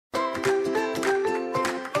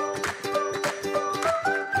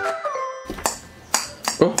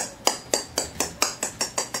Oh.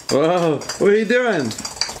 Whoa, what are you doing?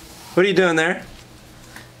 What are you doing there?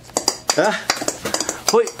 Ah.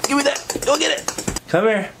 Wait, give me that. Go get it. Come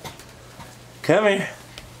here. Come here.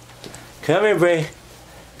 Come here, Bray.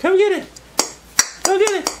 Come get it. Go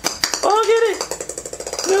get it. Oh, get it.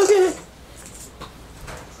 Go get it.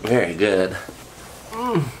 Very good.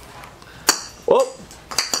 Oh.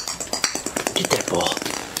 Get that ball.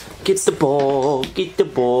 Get the ball. Get the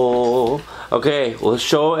ball. Okay, we'll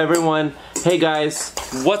show everyone. Hey guys,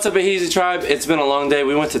 what's up, Ahern Tribe? It's been a long day.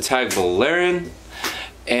 We went to Jodalyn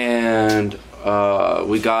and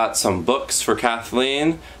we got some books for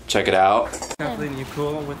Kathleen. Check it out. Kathleen, you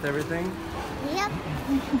cool with everything? Yep.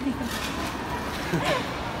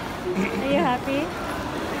 Are you happy?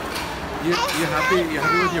 You happy? You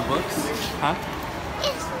happy with your books? Huh?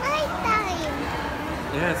 It's nighttime.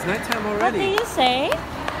 Yeah, it's nighttime What already. do you say?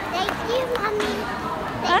 Thank you, Mommy.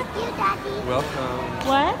 Thank you, Daddy. Welcome.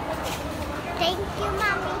 What? Thank you,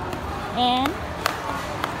 Mommy, And?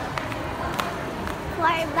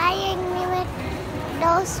 for buying me with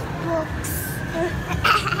those books.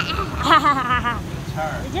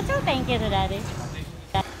 Just say thank you to Daddy.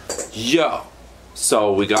 Yo,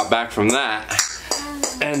 so we got back from that,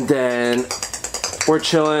 and then we're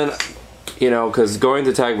chilling, you know, because going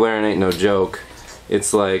to Jodalyn ain't no joke.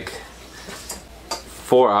 It's like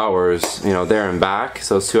 4 hours, you know, there and back,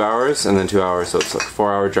 so it's 2 hours, and then 2 hours, so it's like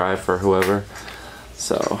 4-hour drive for whoever.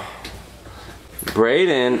 So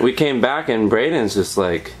Braeden, we came back and Braeden's just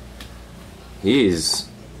like, he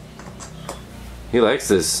likes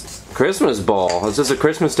this Christmas ball. It's just a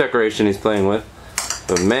Christmas decoration he's playing with.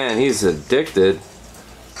 But man, he's addicted.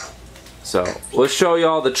 So let's show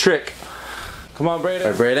y'all the trick. Come on, Braeden.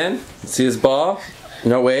 All right, Braeden, see his ball?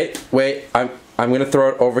 No, wait. I'm gonna throw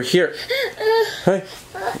it over here. Hey,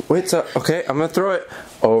 wait. So okay, I'm gonna throw it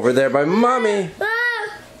over there by Mommy.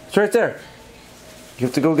 It's right there. You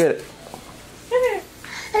have to go get it.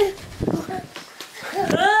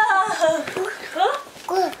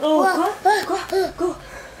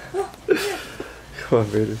 Come on,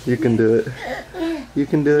 Braeden. You can do it. You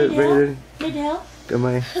can do it, Braeden. Need help? Come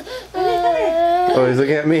on. Come here. Oh, he's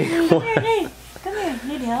looking at me. Come here, Dave. Come here.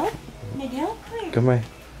 Need help? Need help? Come here. Come on.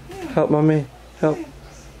 Help, Mommy. Help.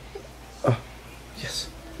 Oh, yes.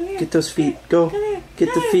 Get those feet. Go.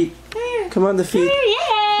 Get the feet. Come on, the feet.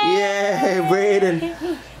 Yay, Braeden.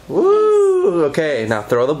 Woo. Okay, now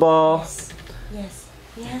throw the ball. Yes.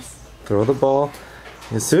 Yes. Throw the ball.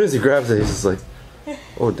 As soon as he grabs it, he's just like,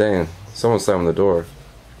 oh, dang. Someone slammed the door.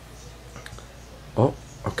 Oh,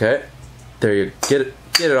 okay. There you get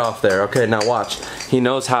it off there. Okay, now watch. He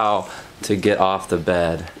knows how to get off the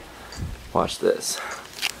bed. Watch this.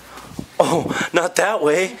 Oh, not that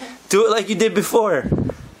way. Do it like you did before.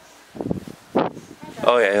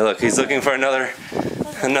 Oh yeah, look, he's looking for another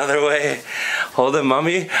way. Hold it,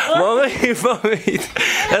 Mommy. Mommy.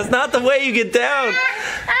 That's not the way you get down.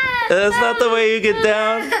 That's not the way you get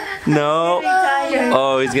down. No.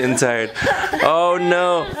 Oh, he's getting tired. Oh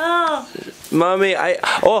no. Mommy,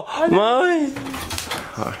 Mommy.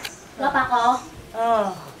 Guwapa ko?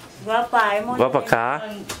 Oh. Guwapa. Guwapa ka?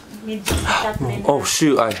 Oh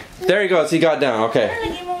shoot, there he goes, he got down, okay.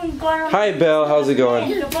 Hi Bill, how's it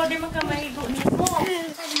going?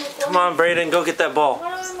 Come on Braeden, go get that ball.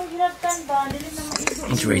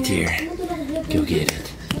 It's right here. Go get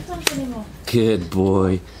it. Good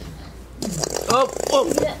boy. Oh,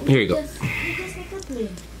 here you go.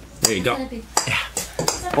 There you go. Yeah.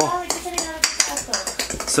 Oh.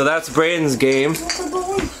 So that's Braeden's game.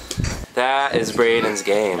 That is Braeden's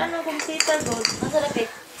game.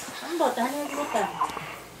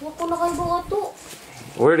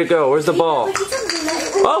 Where'd it go? Where's the ball?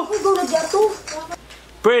 Oh!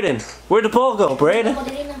 Braeden, where'd the ball go? Braeden?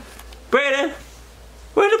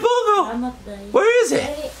 Where'd the ball go? Where is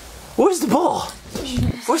it? Where's the ball?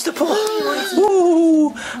 Where's the ball? Woo!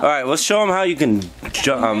 All right, let's show him how you can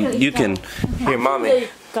here, Mommy.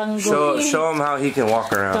 Show him how he can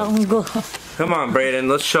walk around. Come on, Braeden,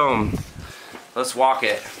 let's show him. Let's walk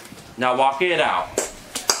it. Now walk it out.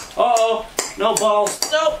 Uh-oh, no balls.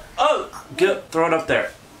 No. Oh, throw it up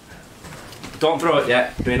there. Don't throw it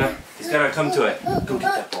yet, Braeden. He's gotta come to it. Go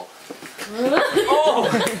get that ball. Oh!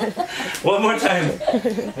 One more time.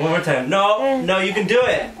 No, you can do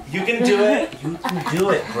it. You can do it,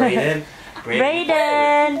 Braeden.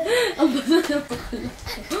 Braeden!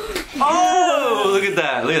 Oh, look at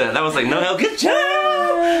that. That was like no help. Good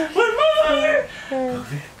job. One more.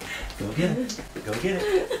 Go get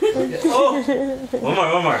it. Oh,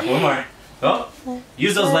 one more. Oh,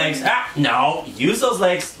 use those legs. Ah, no, use those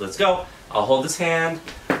legs. Let's go. I'll hold his hand.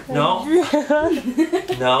 No.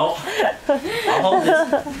 No. I'll hold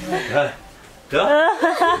this. Go.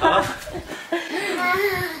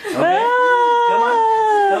 Okay. Come on.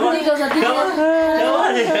 Come on. Come on. Come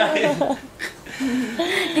on.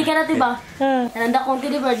 Di ka na tiba. Nanda konti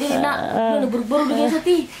di ba? Di na. Naburu-buru di ka sa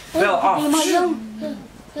ti. Fell off.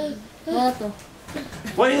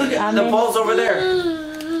 What are you looking at? The ball's over there.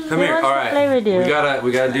 Come here. All right.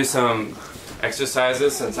 We gotta do some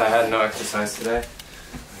exercises since I had no exercise today.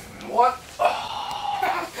 What?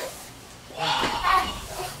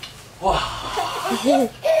 Wow.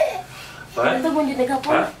 Ito mo dito ka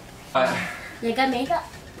po. Lega mega.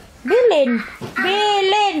 Bilin.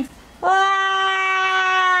 Bilin. Wow.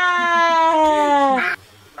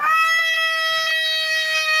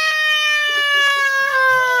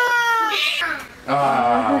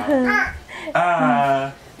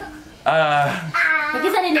 Lagi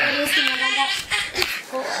sa rin nag-ilis na ganda.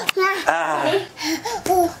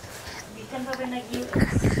 Bikan pa ba nag-ilis?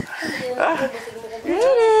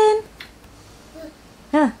 Braeden.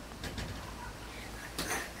 Huh.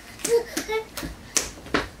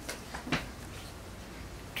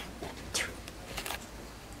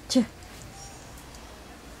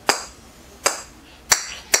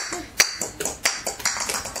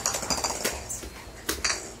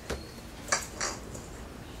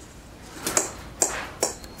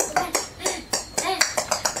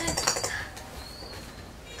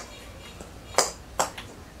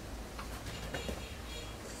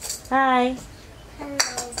 Hi. Hello.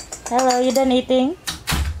 Hello, you done eating?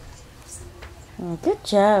 Oh, good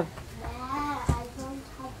job. Yeah, I don't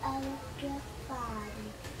have electric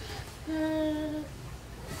fan.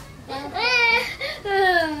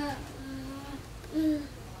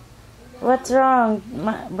 What's wrong,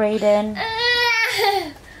 Braeden?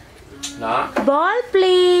 Nah. Ball, What's your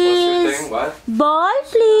please. thing? What? Ball,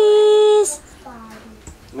 please.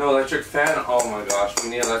 No electric fan? Oh my gosh, we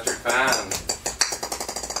need electric fan.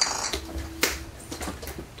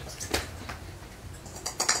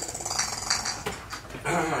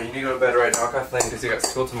 You need to go to bed right now, Kathleen, because you got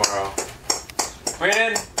school tomorrow.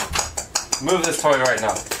 Braeden, move this toy right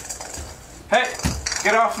now. Hey,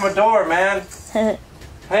 get off my door, man.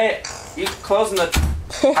 Hey, you closing the...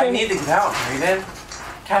 I need to get out, Braeden.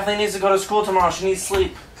 Kathleen needs to go to school tomorrow. She needs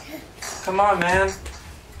sleep. Come on, man.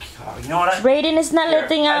 Oh, you know what? Braeden is not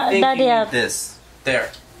letting I think Daddy you need out. this.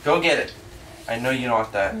 There. Go get it. I know you don't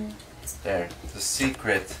want that. There. It's a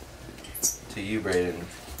secret to you, Braeden.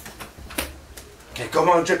 Okay, come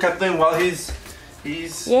on, Kathleen, while he's... Yay!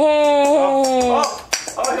 Oh,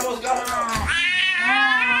 he almost got it out.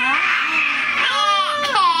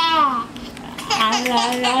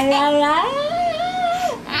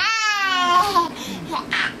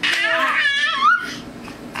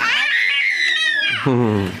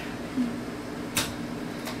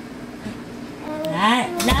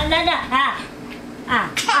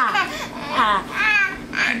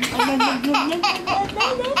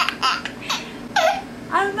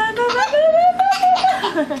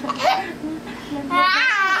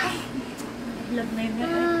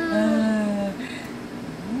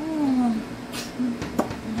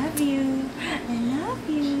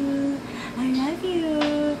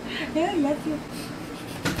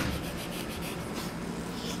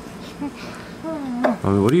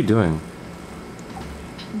 Mommy, what are you doing?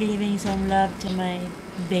 Giving some love to my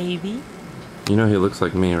baby. You know he looks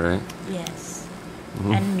like me, right? Yes.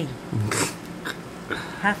 And me.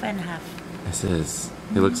 Half and half. This is.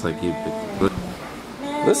 He looks like you.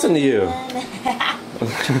 Listen to you.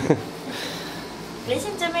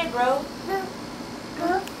 Listen to me, bro.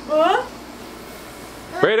 What?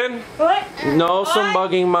 Braeden, What? no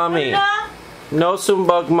sumbugging mommy. No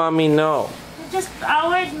sumbug mommy, no. You just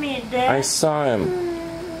hours me, Dad. I saw him.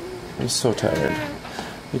 I'm so tired.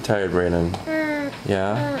 You tired, Braeden?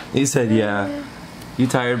 Yeah? He said yeah. You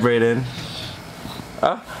tired, Braeden?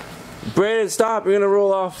 Braeden, stop. You're gonna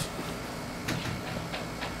roll off.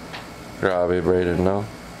 Robbie, Braeden, no.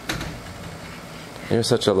 You're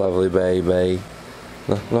such a lovely baby.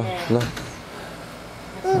 No, no, no.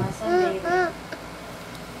 That's awesome, baby.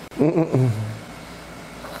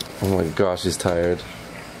 Oh my gosh, he's tired.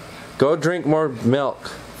 Go drink more milk.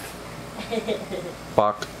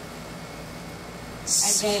 Fuck.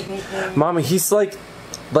 Mommy, he's like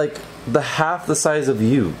the half the size of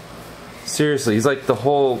you. Seriously, he's like the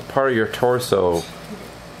whole part of your torso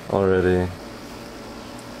already.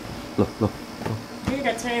 Look, look. Dude,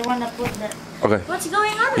 that's where I wanna put that. Okay. What's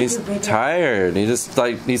going on He's with you, baby? tired. He just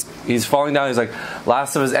like he's falling down. He's like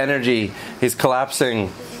last of his energy. He's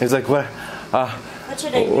collapsing. He's like what? What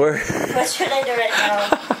should I do? What should I do right now?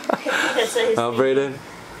 That's what he's Oh, Braeden.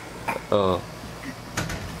 Oh.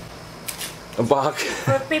 A box.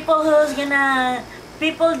 For people who's gonna,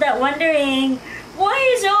 people that wondering why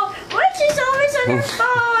she's always on her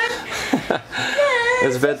phone.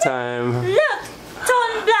 It's bedtime. Look,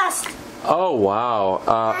 Tone Blast. Oh wow.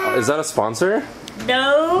 Is that a sponsor?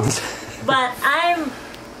 No, but I'm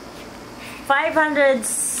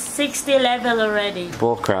 560 level already.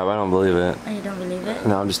 Bull crap, I don't believe it. Oh, you don't believe it?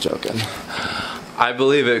 No, I'm just joking. I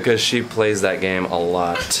believe it because she plays that game a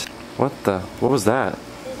lot. What was that?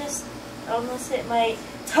 You just almost hit my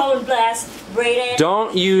Tone Blast, Braeden.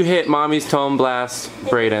 Don't you hit mommy's Tone Blast,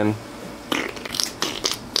 Braeden.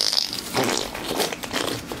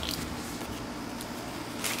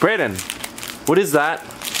 Braeden, what is that?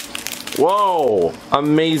 Whoa,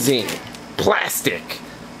 amazing. Plastic.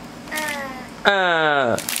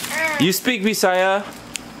 You speak Bisaya?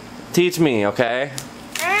 Teach me, okay?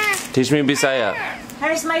 Teach me Bisaya.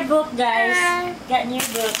 Here's my book, guys. Got new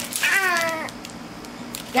book.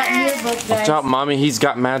 Got new book, guys. Stop, mommy. He's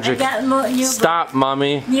got magic. I got new Stop, book.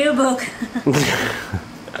 mommy. New book.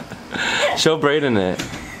 Show Braeden it.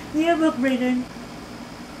 New book, Braeden.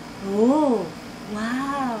 Oh,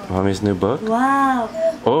 wow. Mommy's new book? Wow.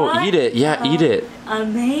 Oh, What? eat it. Yeah, eat it.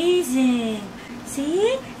 Amazing.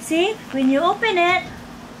 See? See? When you open it.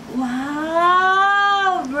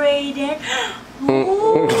 Wow, Braeden.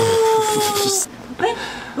 Ooh. Wait.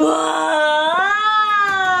 Wow.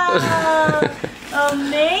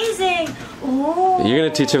 Amazing. Ooh. You're gonna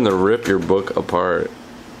teach him to rip your book apart.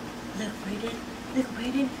 Look, Braeden. Look,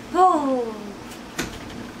 Braeden. Oh.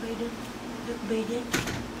 Look, Braeden. Look, Braeden.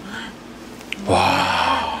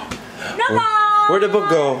 Wow. No more. Where'd the book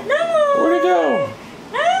go? No more. Where'd it go?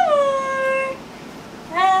 No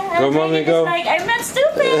more. Go, mommy, go. Like, I'm not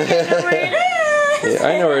stupid. I know where it is. Yeah,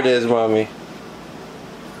 I know where it is, mommy.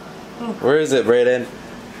 Where is it, Braeden?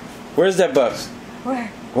 Where's that book?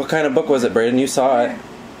 Where? What kind of book was it, Braeden? You saw it.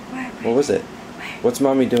 Where? What was it? What's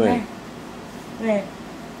mommy doing? Where?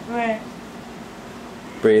 Where?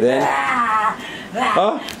 Braeden?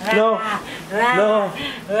 Oh, no. No.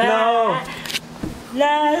 No.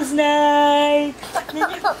 Last night.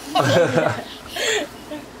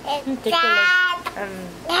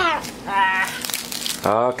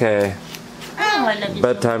 Okay. Oh, I love you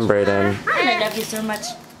Bedtime, Braeden. so much. I love you so much.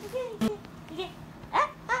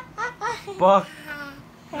 Book.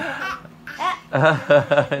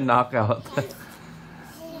 Knockout.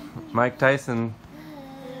 Mike Tyson.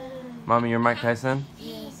 Mommy, you're Mike Tyson?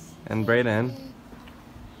 Yes. And Braeden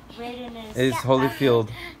Braeden is Holyfield.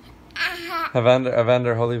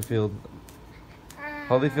 Evander Holyfield.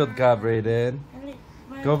 Holyfield ka, Braeden.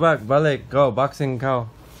 Go back, balik, go, boxing cow.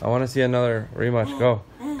 I want to see another rematch. Go,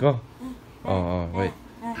 go. Oh, wait.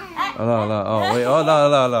 Oh, no, oh, wait. Oh,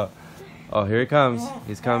 no. Oh, here he comes.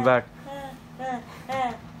 He's coming back.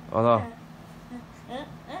 Oh, no.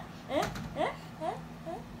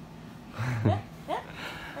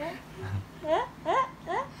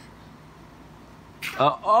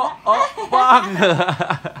 Fuck!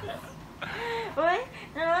 Wait,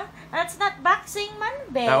 no, that's not boxing, man,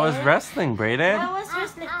 babe. That was wrestling, Braeden. That was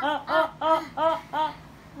wrestling.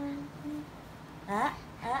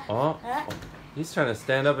 Oh, he's trying to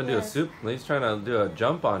stand up and do a soup. He's trying to do a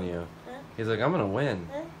jump on you. He's like, I'm gonna win.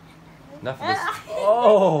 Enough of this.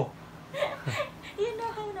 Oh! You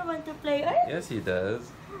know how to want to play, right? Yes, he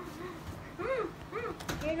does.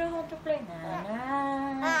 You know how to play.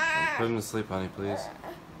 Put him to sleep, honey, please.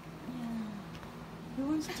 He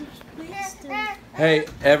wants to play still. Hey,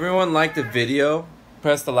 everyone like the video.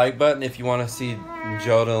 Press the like button if you want to see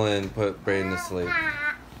Jodalyn put Braeden to sleep.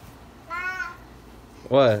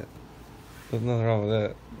 What? There's nothing wrong with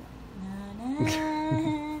that.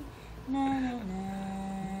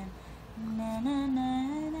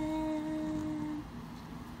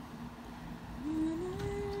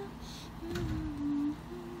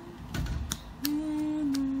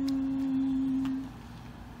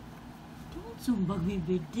 Don't sumbag me,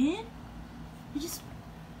 Braeden. You just...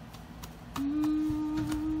 I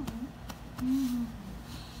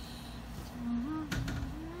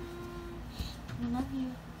love you.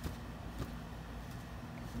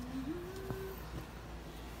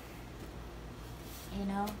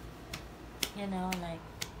 You know, like,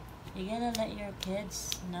 you gotta let your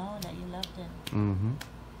kids know that you love them. Mm-hmm.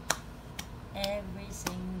 Every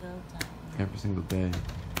single time. Every single day.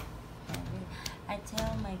 I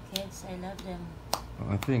tell my kids I love them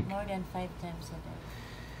I think. more than 5 times a day.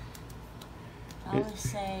 I always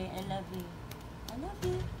say, I love you. I love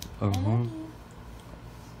you. I love you.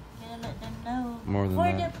 You gotta let them know. More than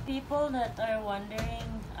For that. the people that are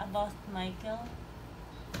wondering about Michael,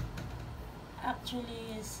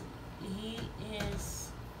 actually he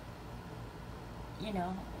is you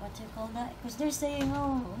know, what do you call that? Because they're saying,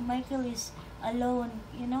 oh, Michael is alone.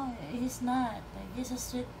 You know, he's not. Like, he's a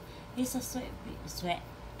sweet. He's a sweet.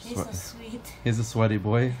 He's a sweaty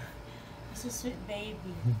boy. He's a sweet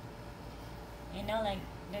baby. You know, like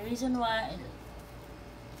the reason why,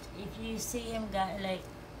 if you see him like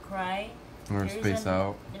cry or space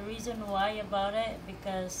out. The reason why about it,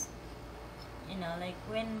 because you know, like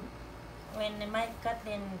when my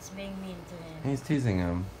Kathleen is being mean to him. He's teasing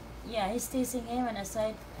him. Yeah, he's teasing him, and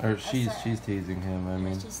she's teasing him. I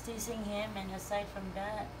mean, she's teasing him, and aside from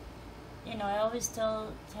that, you know, I always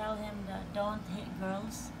tell him that don't hit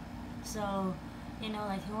girls. So, you know,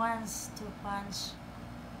 like he wants to punch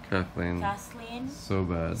Kathleen. So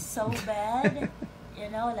bad. So bad. You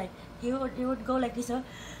know, like he would go like this, but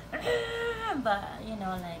you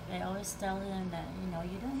know, like I always tell him that, you know,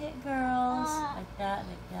 you don't hit girls like that.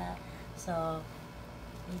 So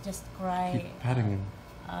he just cry. Keep patting him.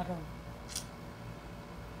 Out of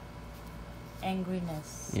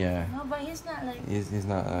angriness. Yeah. No, but he's not like. He's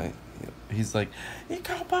not like. He's like,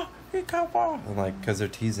 elcome, and like, because they're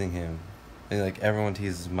teasing him. And like everyone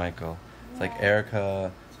teases Michael. It's like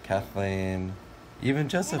Erica, Kathleen, even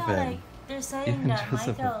Josephyn. You know, like they're saying that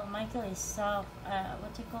Michael is soft.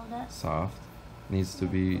 What do you call that? Soft. Needs to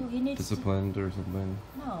be disciplined or something.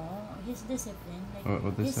 No, he's disciplined. Like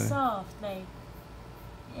what they he's say? Soft. Like,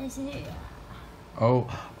 is he?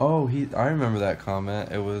 I remember that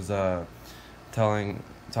comment. It was talking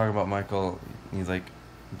about Michael. He's like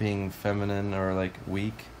being feminine or like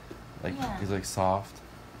weak, like he's like soft,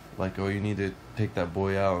 like, oh, you need to take that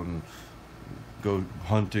boy out and go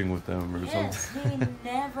hunting with them or something. He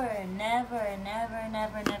never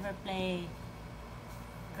play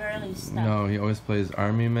girly stuff. No, he always plays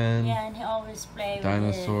army men. Yeah, and he always plays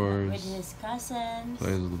dinosaurs with his cousins.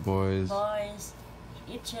 Plays with the boys.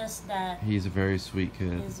 It's just that he's a very sweet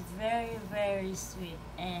kid. He's very, very sweet,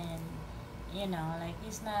 and you know, like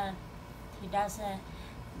he doesn't.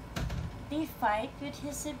 They fight with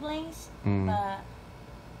his siblings, but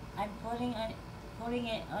I'm putting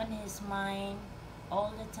it on his mind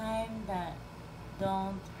all the time that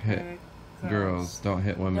don't hit girls. Don't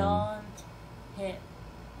hit women. Don't hit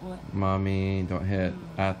mommy. Don't hit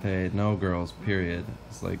ate. No girls. Period.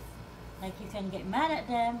 It's like you can get mad at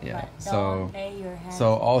them, but don't lay your hands.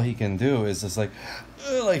 So all he can do is just like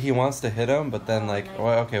he wants to hit him, but then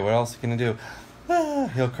okay, what else can he do?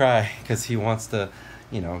 He'll cry because he wants to,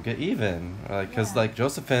 you know, get even. Because like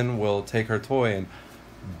Josephyn will take her toy and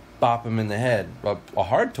bop him in the head. A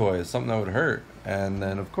hard toy, something that would hurt, and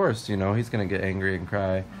then of course, you know, he's gonna get angry and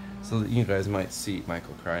cry. So that you guys might see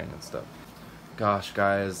Michael crying and stuff. Gosh,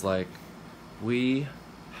 guys, like we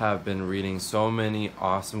have been reading so many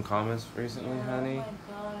awesome comments recently, honey. Oh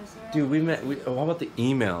my gosh, dude, what about the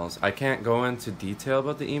emails? I can't go into detail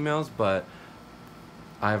about the emails, but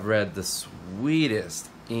I've read the sweetest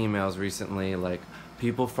emails recently, like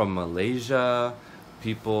people from Malaysia,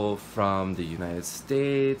 people from the United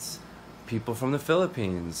States, people from the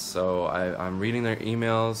Philippines. So I'm reading their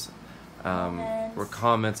emails, or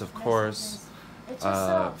comments, of course.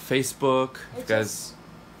 Facebook, you guys.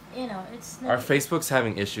 You know, it's our Facebook's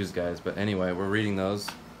having issues, guys, but anyway, we're reading those.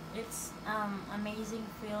 It's amazing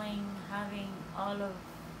feeling having all of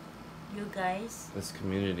you guys. This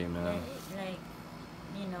community, man. Like,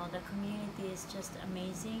 you know, the community is just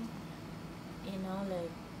amazing. You know,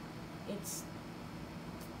 like, it's,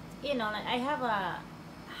 you know, like I have a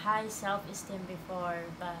high self-esteem before,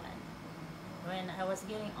 but when I was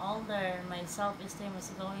getting older, my self-esteem was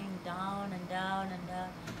going down and down and down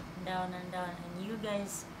and down and down, and you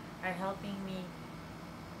guys are helping me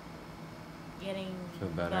feel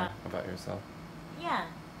better about yourself. Yeah,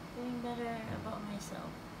 feeling better about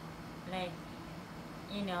myself. Like,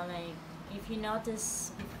 you know, like if you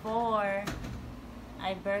notice before,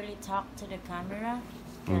 I barely talked to the camera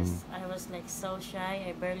because I was like so shy.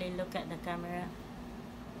 I barely look at the camera.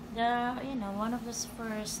 You know, one of those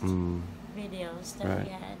first videos that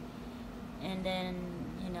we had, and then,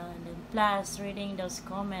 you know, and then plus reading those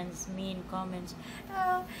comments, mean comments.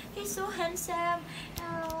 Oh, he's so handsome.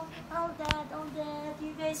 Oh, all that.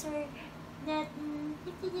 You guys are that.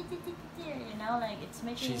 You know, like it's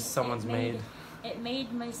making. It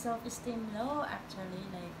made my self-esteem low, actually.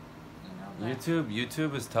 Like, you know.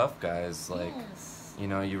 YouTube is tough, guys. Like, you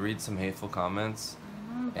know, you read some hateful comments,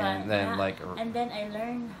 and then and then I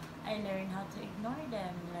learned how to ignore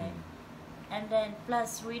them, like. And then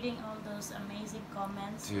plus reading all those amazing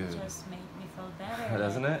comments just made me feel better.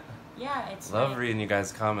 Doesn't it? Yeah, it's love reading you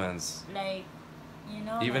guys' comments. Like, you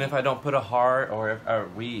know, even if I don't put a heart or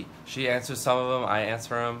she answers some of them, I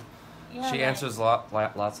answer them. Yeah, she answers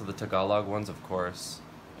lots of the Tagalog ones, of course.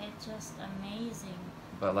 It's just amazing.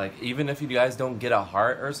 But like, even if you guys don't get a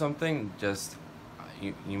heart or something, just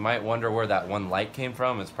you might wonder where that one like came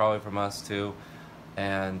from. It's probably from us too.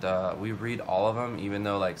 And we read all of them, even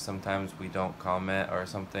though like sometimes we don't comment or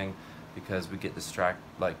something because we get distracted.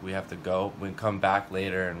 Like we have to go. We come back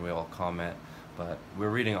later and we'll comment. But we're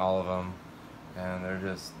reading all of them, and they're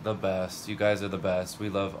just the best. You guys are the best. We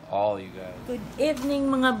love all you guys. Good evening,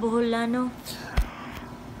 mga Boholano.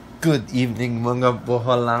 Good evening, mga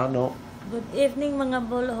Boholano. Good evening, mga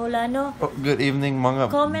Boholano. Oh, good evening, mga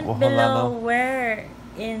Comment Boholano. below where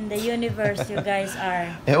in the universe you guys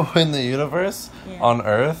are. In the universe? Yeah. On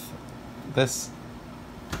Earth? This...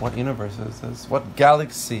 What universe is this? What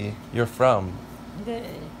galaxy you're from? Good.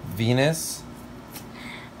 Venus?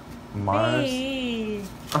 Mars? Hey,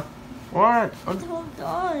 What? hold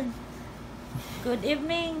on. Good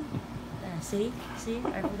evening. See,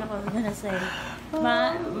 I forgot what I was gonna say.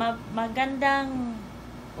 Magandang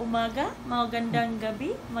umaga, magandang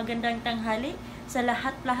gabi, magandang tanghali sa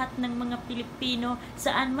lahat-lahat ng mga Pilipino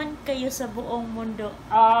saan man kayo sa buong mundo.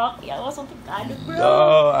 Yawa sa Tagalog, bro.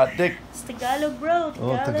 Oh, adik. It's Tagalog, bro.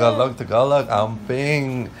 Tagalog.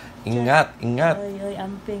 Amping. Ingat. Oy,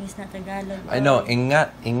 amping is not Tagalog. Bro. I know, ingat.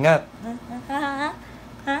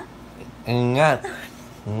 Ha? Ingat.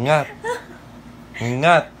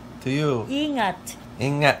 To you. Ingat.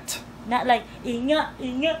 Not like ingat.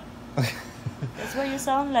 That's what you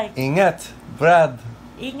sound like. Ingat, Brad.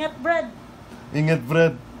 Ingat, Brad.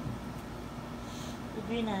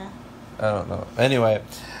 Agree na. I don't know. Anyway,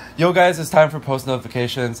 yo guys, it's time for post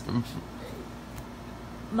notifications.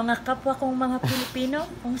 Mga kapwa kong mga Pilipino,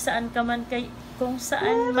 kung saan man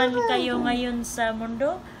kayo ngayon sa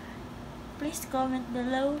mundo, please comment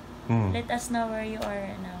below. Let us know where you are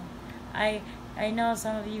right now. I know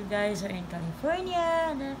some of you guys are in California,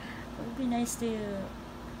 and it would be nice to...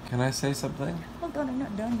 Can I say something? Hold on, I'm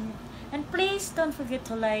not done yet. And please don't forget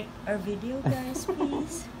to like our video, guys,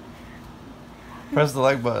 please. Press the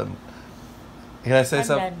like button. Can I say I'm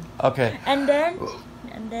something? done. Okay. And then...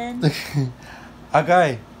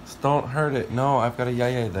 Agay, don't hurt it. No, I've got a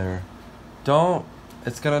yaya there. Don't.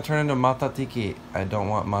 It's gonna turn into matatiki. I don't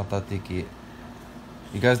want matatiki.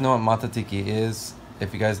 You guys know what matatiki is?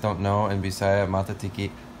 If you guys don't know, in Bisaya, matatiki,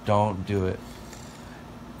 don't do it.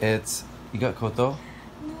 It's... You got koto?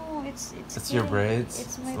 No, it's your braids?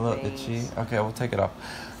 It's my a little braids. itchy? Okay, we'll take it off.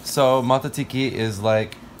 So, matatiki is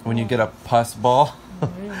like when you get a pus ball.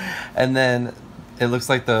 Really? And then it looks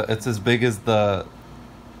like it's as big as the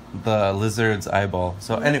lizard's eyeball.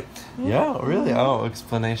 So anyway, yeah, really. Oh,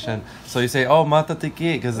 explanation. So you say, oh,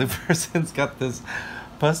 matatiki, because the person's got this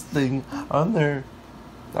pus thing on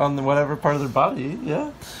whatever part of their body.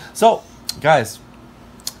 Yeah. So, guys,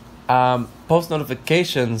 post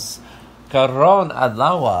notifications. Karon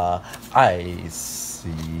adlaw I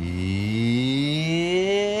see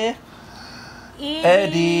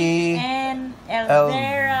Eddie and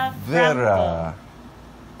Elvira Franco.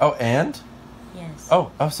 Oh, and? Yes. Oh,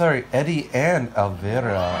 sorry. Eddie and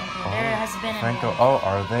Elvira. Their husband Franco. and Oh,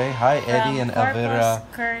 are they? Hi, Eddie and Corpus Elvira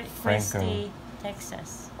Christi, Franco.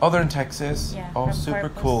 Texas. Oh, they're in Texas? Yeah, Oh, from super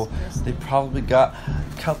Corpus cool. Christi. They probably got a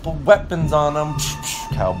couple weapons on them.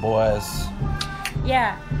 Cowboys.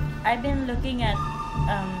 Yeah, I've been looking at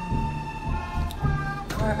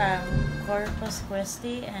Corpus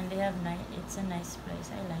Christi, and they have it's a nice place.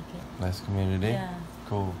 I like it. Nice community. Yeah.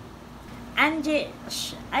 Cool. Angie,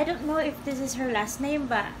 I don't know if this is her last name,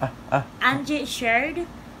 but Angie shared,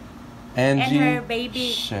 Angie and her baby,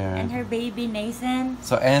 shared. and her baby Nathan.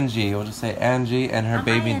 So Angie, we'll just say Angie and her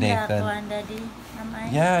baby Nathan. Daddy? Am I?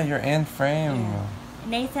 Yeah, you're in frame. Yeah.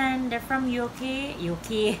 Nathan, they're from UK.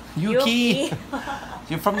 Yuki. You're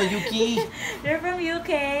from the UK. They're from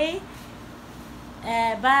UK.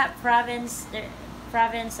 But province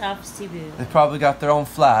of Cebu. They probably got their own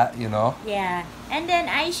flat, you know. Yeah. And then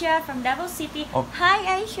Aisha from Davao City. Oh.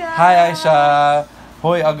 Hi, Aisha. Hi, Aisha.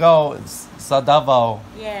 Hoy, agaw. It's sa Davao.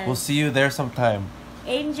 Yes. We'll see you there sometime.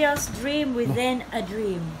 Angel's dream within a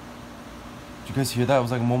dream. Did you guys hear that? It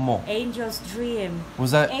was like Momo. Angel's dream.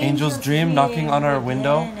 Was that Angel's dream knocking on our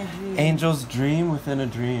window? within a dream. Angel's dream within a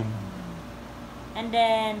dream. And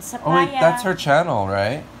then Sapaya. Oh wait, that's her channel,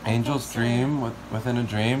 right? I Angel's think so. dream within a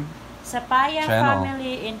dream. Sapaya Channel.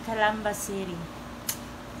 family in Calamba City.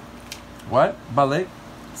 What? Balik?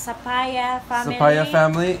 Sapaya family. Sapaya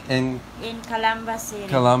family in in Calamba City.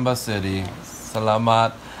 Calamba City. Yes.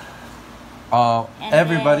 Salamat. And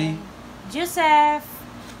Everybody. then Joseph.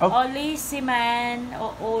 Oh. Ola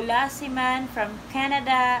Siman from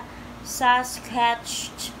Canada,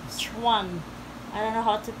 Saskatchewan. I don't know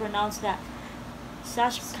how to pronounce that.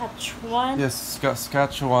 Saskatchewan. Yes,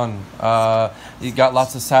 Saskatchewan. You got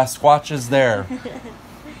lots of Sasquatches there.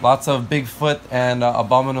 Lots of Bigfoot and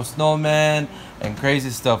abominable snowman and crazy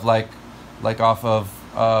stuff like off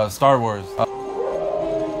of Star Wars.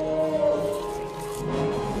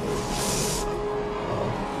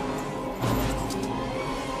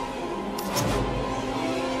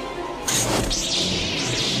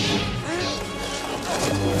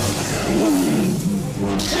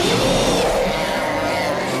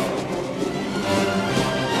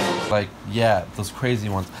 Like, yeah, those crazy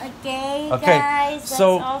ones. Okay, Okay, guys,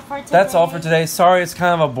 so that's all for today. Sorry, it's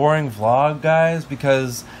kind of a boring vlog, guys,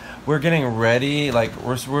 because we're getting ready. Like,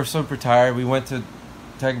 we're super tired. We went to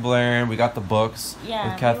Tagbilaran. We got the books with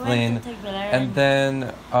Kathleen, we went to Tagbilaran. and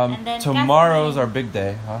then then tomorrow's Kathleen- our big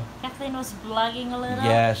day, huh? Kathleen was vlogging a little.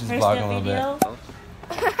 Yeah, she's Here's vlogging the a little video.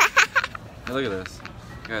 Hey, look at this,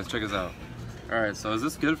 guys. Check this out. All right, so is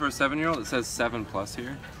this good for a 7-year-old? It says 7+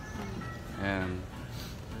 here, and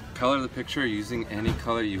color the picture using any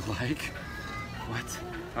color you like. What?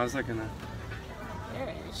 How's that gonna?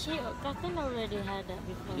 Kathleen already had that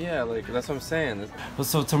before. Yeah, like that's what I'm saying.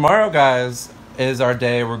 So tomorrow, guys, is our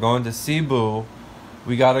day. We're going to Cebu.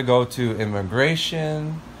 We gotta go to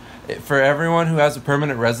immigration. For everyone who has a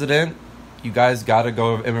permanent resident, you guys gotta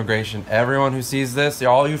go to immigration. Everyone who sees this,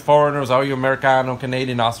 all you foreigners, all you Americano,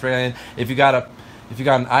 Canadian, Australian, if you got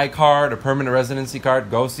an I card, a permanent residency card,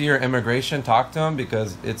 go see your immigration, talk to them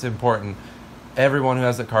because it's important. Everyone who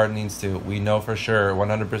has a card needs to. We know for sure,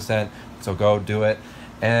 100%. So go do it.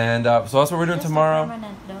 And so that's what we're doing Just tomorrow.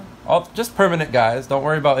 permanent, though. Just permanent, guys. Don't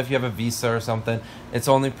worry about if you have a visa or something. It's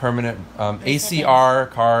only permanent ACR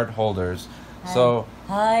card holders. So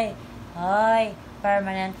Hi,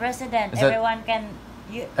 permanent resident. Is that- Everyone can.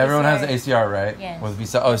 everyone has an ACR, right? Yes. With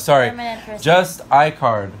visa. Oh, sorry. Permanent resident. Just I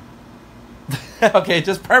card. Okay,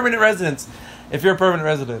 just permanent residents. If you're a permanent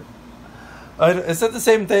resident. Is that the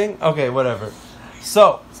same thing? Okay, whatever.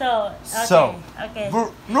 So. Okay.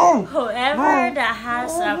 No. Whoever that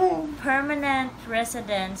has a permanent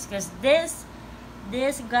residence, because this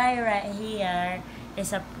guy right here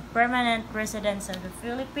is a permanent resident of the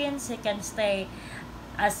Philippines. He can stay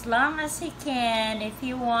as long as he can if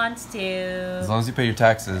he wants to. As long as you pay your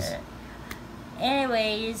taxes.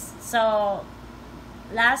 Anyways, so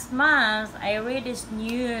last month I read this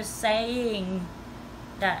news saying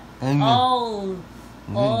that all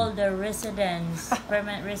the residents,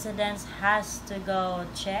 permanent residents, has to go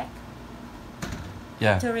check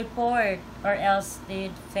to report, or else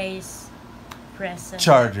they'd face prison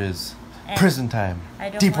Charges, And prison time, I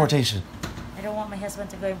don't deportation. I don't want my husband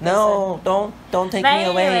to go in prison. No, don't take But me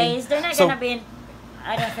away. anyways, they're not So- gonna be.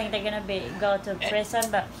 I don't think they're gonna go to prison,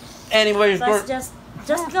 but Anyways, let's just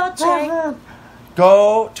go check.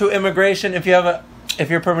 go to immigration if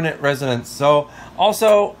you're a permanent resident. So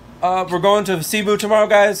also, we're going to Cebu tomorrow,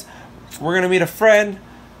 guys. We're gonna meet a friend.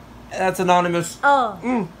 That's anonymous.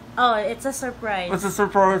 Oh, it's a surprise. It's a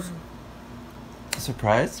surprise. A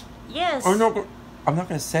surprise? Yes. I'm not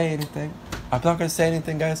gonna say anything. I'm not gonna say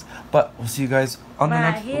anything, guys. But we'll see you guys on the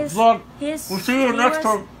next vlog. We'll see you next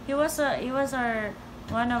time. He was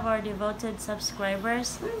one of our devoted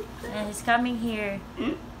subscribers, and he's coming here.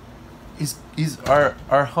 He's our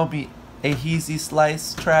homie, Ahizi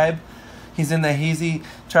Slice tribe. He's in the Ahizi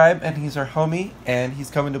tribe, and he's our homie, and he's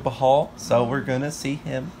coming to Bahal, so we're gonna see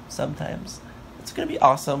him sometimes. It's gonna be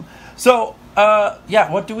awesome. So,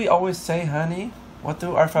 yeah, what do we always say, honey? What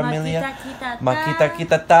do our familia?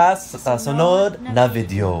 Makita-kita ta sa sunod na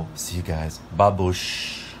video. See you guys.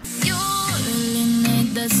 Babush.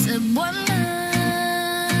 Jodalyn, that's a one